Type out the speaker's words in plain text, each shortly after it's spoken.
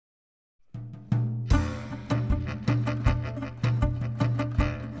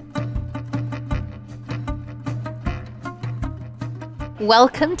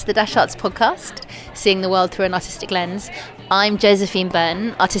Welcome to the Dash Arts podcast, seeing the world through an artistic lens. I'm Josephine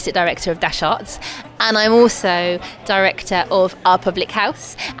Byrne, Artistic Director of Dash Arts, and I'm also Director of Our Public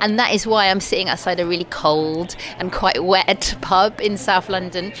House, and that is why I'm sitting outside a really cold and quite wet pub in South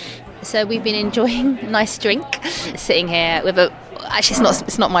London. So we've been enjoying a nice drink, sitting here with a... Actually,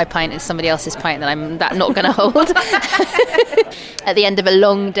 it's not my pint, it's somebody else's pint that I'm not going to hold. At the end of a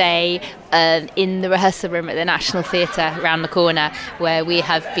long day in the rehearsal room at the National Theatre around the corner, where we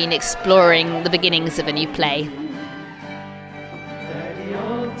have been exploring the beginnings of a new play. Dirty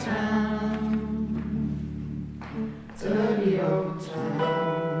old town, dirty old town.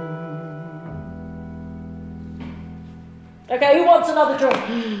 Okay, who wants another drink?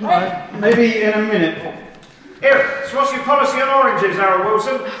 Maybe in a minute. Here, so what's your policy on oranges, Harold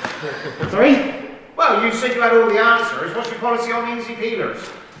Wilson? Sorry? Well, you said you had all the answers. What's your policy on easy peelers?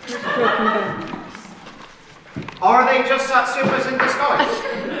 Are they just that simple in disguise?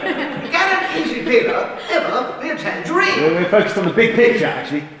 You get an easy peeler, ever be a tangerine. We're focused on the big picture,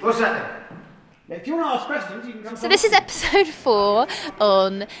 actually. What's that then? If you want to ask questions, you can come. So this is episode 4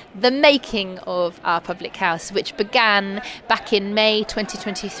 on the making of Our Public House, which began back in May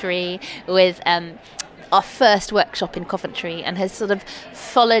 2023 with our first workshop in Coventry, and has sort of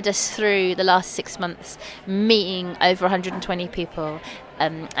followed us through the last 6 months, meeting over 120 people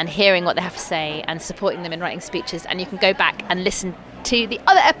and hearing what they have to say and supporting them in writing speeches. And you can go back and listen to the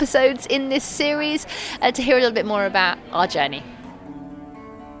other episodes in this series to hear a little bit more about our journey.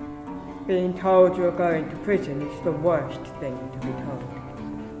 Being told you're going to prison is the worst thing to be told.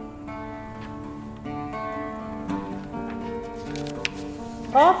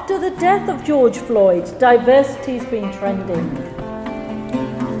 After the death of George Floyd, diversity's been trending.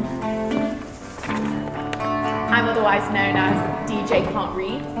 I'm otherwise known as DJ Can't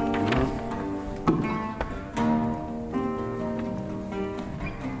Read.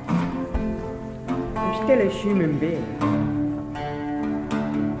 I'm still a human being.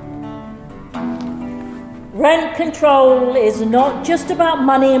 Rent control is not just about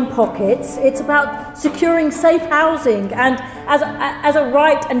money in pockets, it's about securing safe housing and as a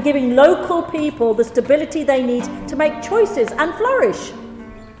right, and giving local people the stability they need to make choices and flourish.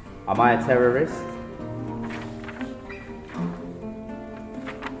 Am I a terrorist?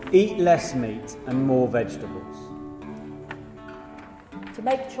 Eat less meat and more vegetables. To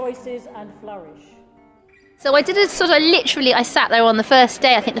make choices and flourish. So I did I sat there on the first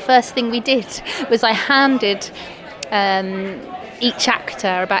day. I think the first thing we did was I handed each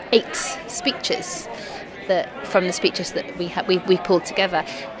actor about 8 speeches from the speeches that we pulled together,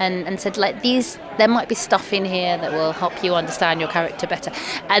 and said, like, these, there might be stuff in here that will help you understand your character better.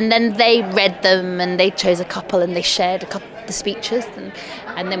 And then they read them and they chose a couple and they shared a couple of the speeches,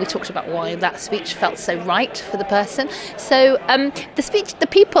 and then we talked about why that speech felt so right for the person. So the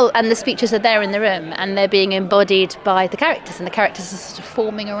people and the speeches are there in the room, and they're being embodied by the characters, and the characters are sort of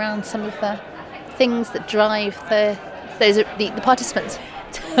forming around some of the things that drive the participants.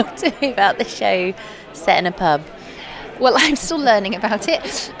 Talk to me about the show set in a pub. Well, I'm still learning about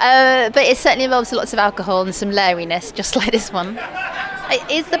it, but it certainly involves lots of alcohol and some lariness, just like this one. It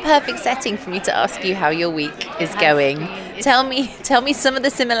is the perfect setting for me to ask you how your week is going. Tell me some of the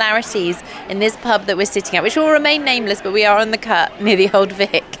similarities in this pub that we're sitting at, which will remain nameless, but we are on the cut near the Old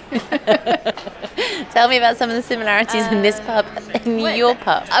Vic. Tell me about some of the similarities in this pub and your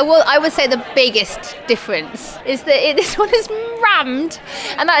pub. I would say the biggest difference is that this one is rammed.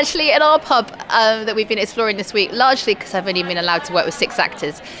 And actually, in our pub that we've been exploring this week, largely because I've only been allowed to work with 6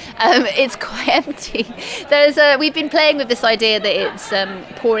 actors, it's quite empty. We've been playing with this idea that it's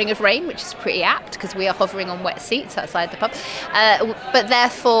pouring of rain, which is pretty apt because we are hovering on wet seats outside the pub. But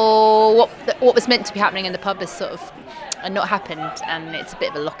therefore, what was meant to be happening in the pub has sort of not happened, and it's a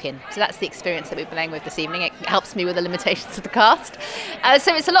bit of a lock-in. So that's the experience that we're playing with this evening. It helps me with the limitations of the cast.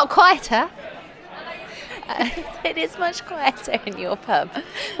 So it's a lot quieter. It is much quieter in your pub.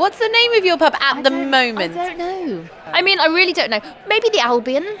 What's the name of your pub at the moment? I don't know. I mean, I really don't know. Maybe the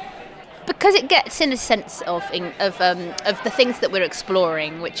Albion, because it gets in a sense of the things that we're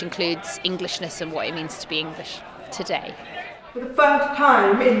exploring, which includes Englishness and what it means to be English today. For the first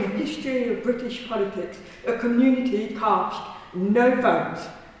time in the history of British politics, a community cast no votes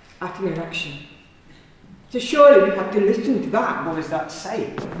at an election. So surely we have to listen to that. What does that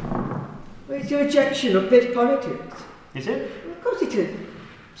say? Well, it's a rejection of this politics. Is it? Of course it is.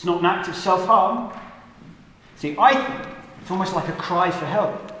 It's not an act of self-harm. See, I think it's almost like a cry for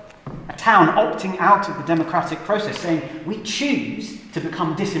help. A town opting out of the democratic process, saying, we choose to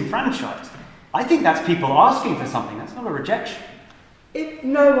become disenfranchised. I think that's people asking for something. That's not a rejection. If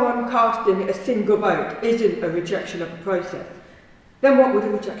no one casting a single vote isn't a rejection of the process, Then what would a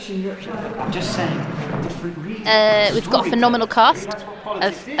rejection look like? I'm just saying, different reasons. We've got a phenomenal cast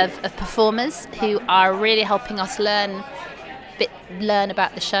of performers who are really helping us learn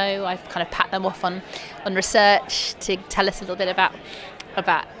about the show. I've kind of pat them off on research to tell us a little bit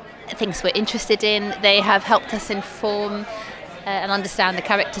about things we're interested in. They have helped us inform and understand the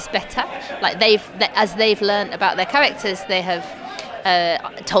characters better. Like as they've learned about their characters, they have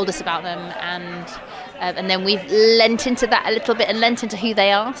told us about them, and then we've lent into that a little bit and lent into who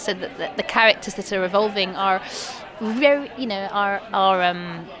they are, so that the characters that are evolving are very,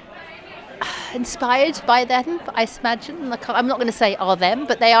 are inspired by them, I imagine. Like, I'm not going to say are them,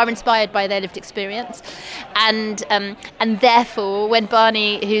 but they are inspired by their lived experience, and therefore, when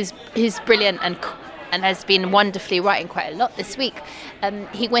Barney, who's brilliant and has been wonderfully writing quite a lot this week,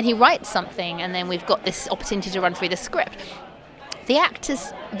 when he writes something, and then we've got this opportunity to run through the script, the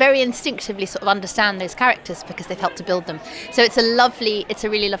actors very instinctively sort of understand those characters because they've helped to build them. So it's a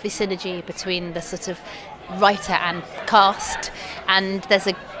really lovely synergy between the sort of writer and cast, and there's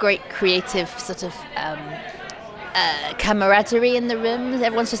a great creative sort of camaraderie in the room.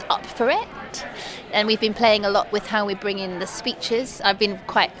 Everyone's just up for it, and we've been playing a lot with how we bring in the speeches. I've been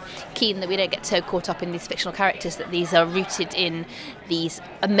quite keen that we don't get so caught up in these fictional characters, that these are rooted in these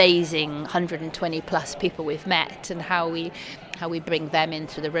amazing 120 plus people we've met, and how we bring them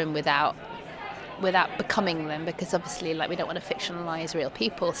into the room without becoming them, because obviously, like, we don't want to fictionalize real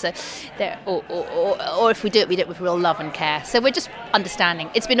people. So, or if we do it with real love and care. So we're just understanding.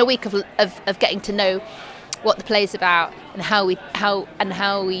 It's been a week of getting to know what the play's about, and how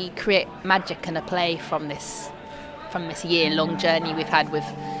we create magic in a play from this year-long journey we've had with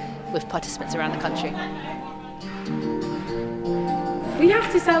participants around the country. We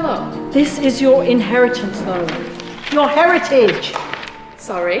have to sell up. This is your inheritance, though. Your heritage.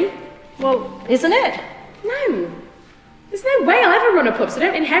 Sorry. Well, isn't it? No. There's no way I'll ever run a pub, so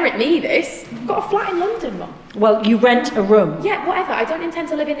don't inherit me this. I've got a flat in London, Mum. Well, you rent a room. Yeah, whatever. I don't intend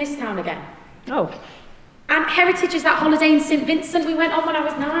to live in this town again. Oh. And heritage is that holiday in St Vincent we went on when I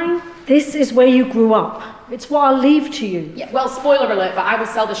was 9. This is where you grew up. It's what I'll leave to you. Yeah, well, spoiler alert, but I will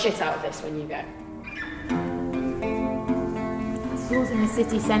sell the shit out of this when you go. Schools in the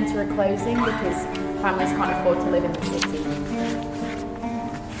city centre are closing because families can't afford to live in the city.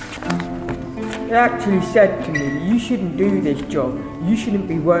 They actually said to me, you shouldn't do this job, you shouldn't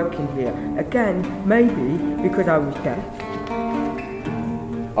be working here. Again, maybe because I was deaf.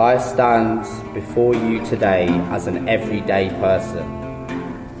 I stand before you today as an everyday person.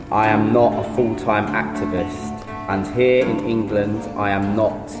 I am not a full-time activist, and here in England I am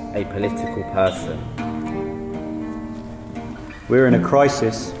not a political person. We're in a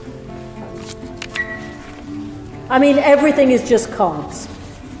crisis. I mean, everything is just cards.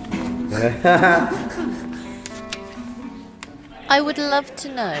 I would love to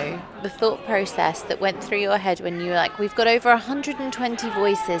know the thought process that went through your head when you were like, we've got over 120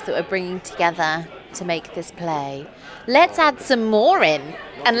 voices that we're bringing together to make this play. Let's add some more in,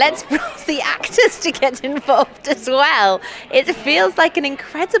 and let's ask the actors to get involved as well. It feels like an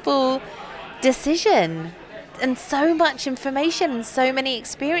incredible decision, and so much information, and so many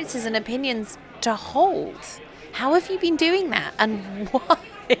experiences and opinions to hold. How have you been doing that, and why?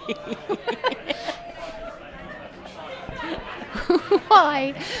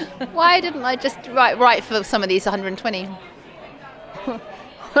 Why didn't I just write for some of these 120?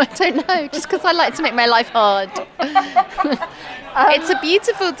 I don't know, just because I like to make my life hard. It's a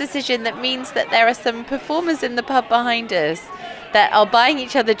beautiful decision that means that there are some performers in the pub behind us that are buying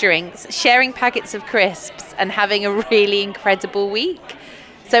each other drinks, sharing packets of crisps, and having a really incredible week.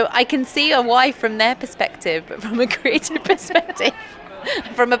 So I can see a why from their perspective, but from a creative perspective,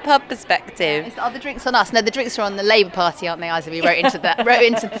 from a pub perspective. Are the drinks on us? No, the drinks are on the Labour Party, aren't they? As we wrote into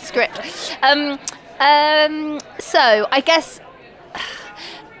the script. So I guess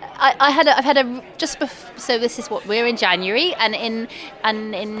so this is what we're in January, and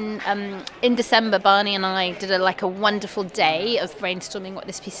in December, Barney and I did a wonderful day of brainstorming what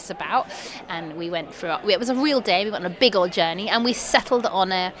this piece is about, and we went through. It was a real day. We went on a big old journey, and we settled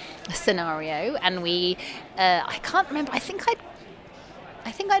on a scenario, and we I can't remember. I think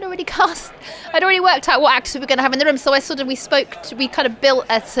I'd already cast. I'd already worked out what actors we were going to have in the room. So we kind of built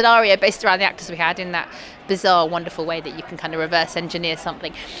a scenario based around the actors we had in that bizarre, wonderful way that you can kind of reverse engineer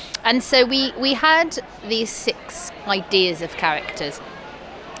something. And so we had these 6 ideas of characters,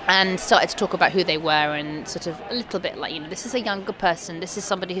 and started to talk about who they were, and sort of a little bit like, this is a younger person, this is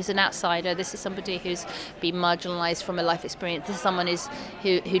somebody who's an outsider, this is somebody who's been marginalised from a life experience, this is someone who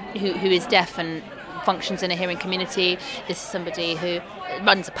is deaf and functions in a hearing community, this is somebody who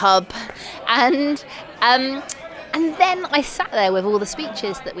runs a pub, and And then I sat there with all the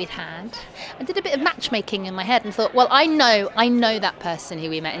speeches that we'd had and did a bit of matchmaking in my head and thought, well, I know that person who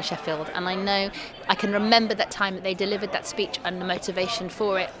we met in Sheffield, and I can remember that time that they delivered that speech and the motivation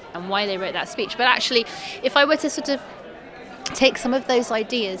for it and why they wrote that speech. But actually, if I were to sort of take some of those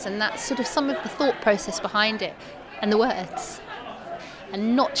ideas and that's sort of some of the thought process behind it and the words,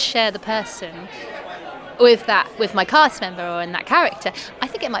 and not share the person with my cast member or in that character, I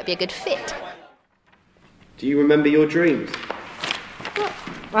think it might be a good fit. Do you remember your dreams? Well,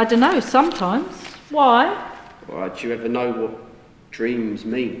 I don't know, sometimes. Why? Well, do you ever know what dreams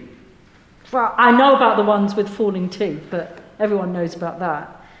mean? Well, I know about the ones with falling teeth, but everyone knows about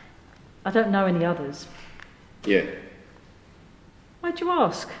that. I don't know any others. Yeah. Why'd you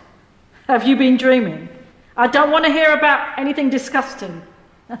ask? Have you been dreaming? I don't want to hear about anything disgusting.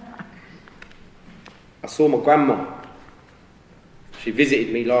 I saw my grandma. She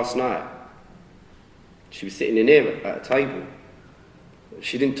visited me last night. She was sitting in here at a table.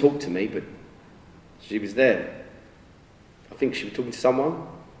 She didn't talk to me, but she was there. I think she was talking to someone.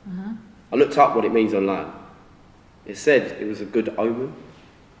 Uh-huh. I looked up what it means online. It said it was a good omen.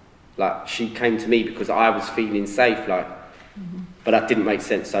 Like, she came to me because I was feeling safe, like, but that didn't make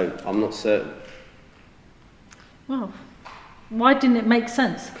sense, so I'm not certain. Well, why didn't it make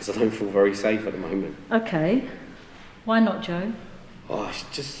sense? Because I don't feel very safe at the moment. Okay. Why not, Joe? Oh, it's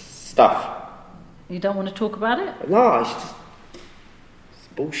just stuff. You don't want to talk about it? No, it's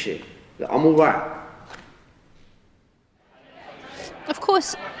bullshit. I'm all right. Of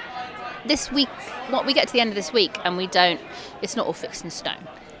course, this week, we get to the end of this week and it's not all fixed in stone.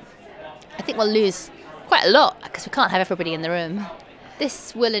 I think we'll lose quite a lot because we can't have everybody in the room.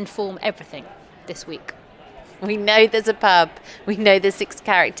 This will inform everything this week. We know there's a pub, we know there's 6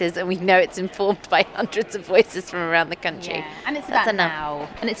 characters, and we know it's informed by hundreds of voices from around the country. Yeah. And it's about now.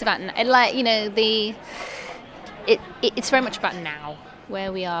 And it's about, like, you know, it's very much about now,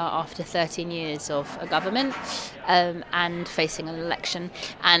 where we are after 13 years of a government and facing an election,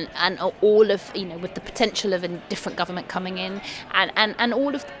 and all of, you know, with the potential of a different government coming in, and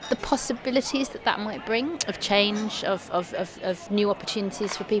all of the possibilities that might bring of change, of new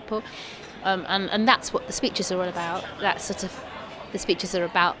opportunities for people. And that's what the speeches are all about. The speeches are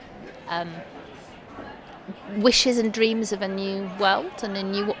about wishes and dreams of a new world,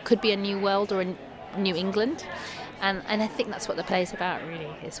 and what could be a new world or a new England. And I think that's what the play is about,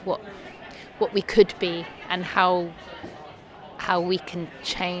 really, is what we could be and how we can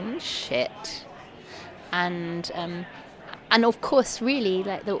change it. And of course, really,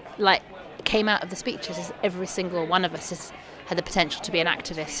 like came out of the speeches is every single one of us has had the potential to be an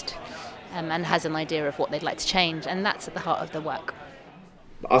activist. And has an idea of what they'd like to change, and that's at the heart of the work.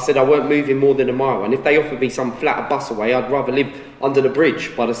 I said I weren't moving more than a mile, and if they offered me some flat bus away, I'd rather live under the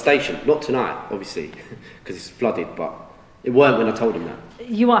bridge by the station. Not tonight, obviously, because it's flooded, but it weren't when I told him that.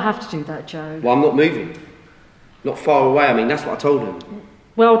 You won't have to do that, Joe. Well, I'm not moving. Not far away, I mean, that's what I told him.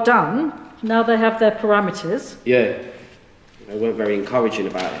 Well done. Now they have their parameters. Yeah. They weren't very encouraging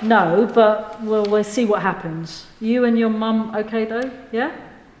about it. No, but we'll see what happens. You and your mum okay, though? Yeah?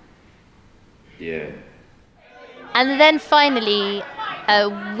 Yeah. And then finally,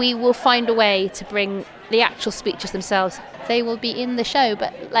 we will find a way to bring the actual speeches themselves. They will be in the show,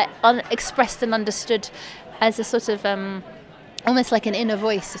 but like expressed and understood as a sort of almost like an inner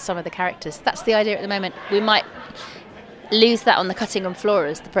voice of some of the characters. That's the idea at the moment. We might lose that on the cutting room floor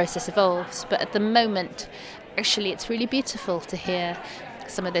as the process evolves, but at the moment, actually, it's really beautiful to hear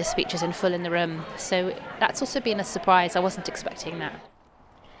some of those speeches in full in the room. So that's also been a surprise. I wasn't expecting that.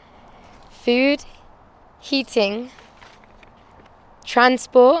 Food, heating,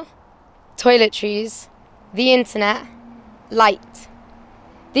 transport, toiletries, the internet, light.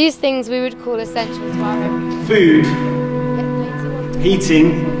 These things we would call essential to our everyday. Food,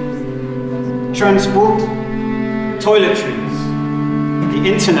 heating, transport, toiletries, the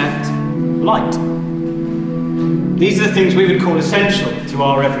internet, light. These are the things we would call essential to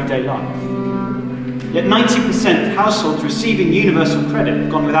our everyday life. Yet 90% of households receiving universal credit have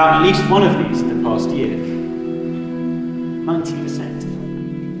gone without at least one of these in the past year.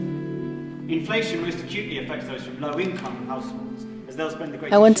 90%. Inflation most acutely affects those from low-income households, as they'll spend the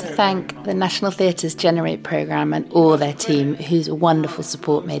greatest I want to share of thank the National Theatre's Generate programme and all their team, whose wonderful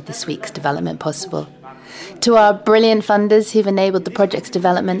support made this week's development possible. To our brilliant funders who've enabled the project's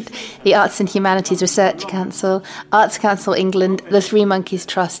development, the Arts and Humanities Research Council, Arts Council England, the Three Monkeys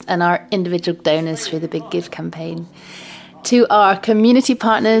Trust, and our individual donors through the Big Give campaign. To our community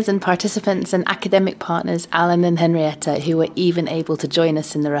partners and participants and academic partners, Alan and Henrietta, who were even able to join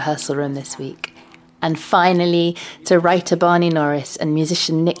us in the rehearsal room this week. And finally, to writer Barney Norris and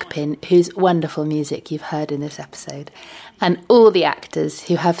musician Nick Pinn, whose wonderful music you've heard in this episode. And all the actors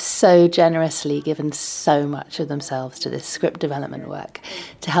who have so generously given so much of themselves to this script development work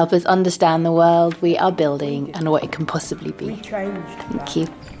to help us understand the world we are building and what it can possibly be. Thank you.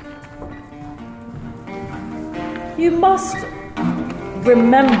 You must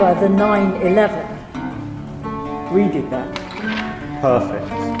remember the 9/11. We did that. Perfect.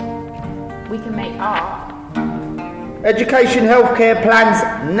 We can make art. Education, healthcare plans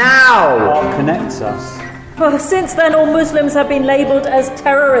now! Art connects us. Well, since then, all Muslims have been labelled as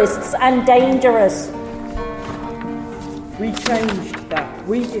terrorists and dangerous. We changed that.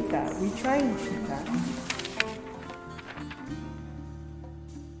 We did that. We changed that.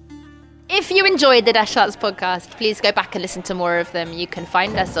 If you enjoyed the Dash Arts podcast, please go back and listen to more of them. You can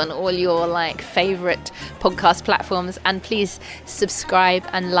find us on all your favourite podcast platforms, and please subscribe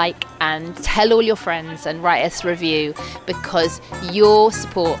and like and tell all your friends and write us a review, because your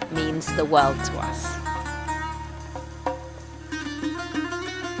support means the world to us.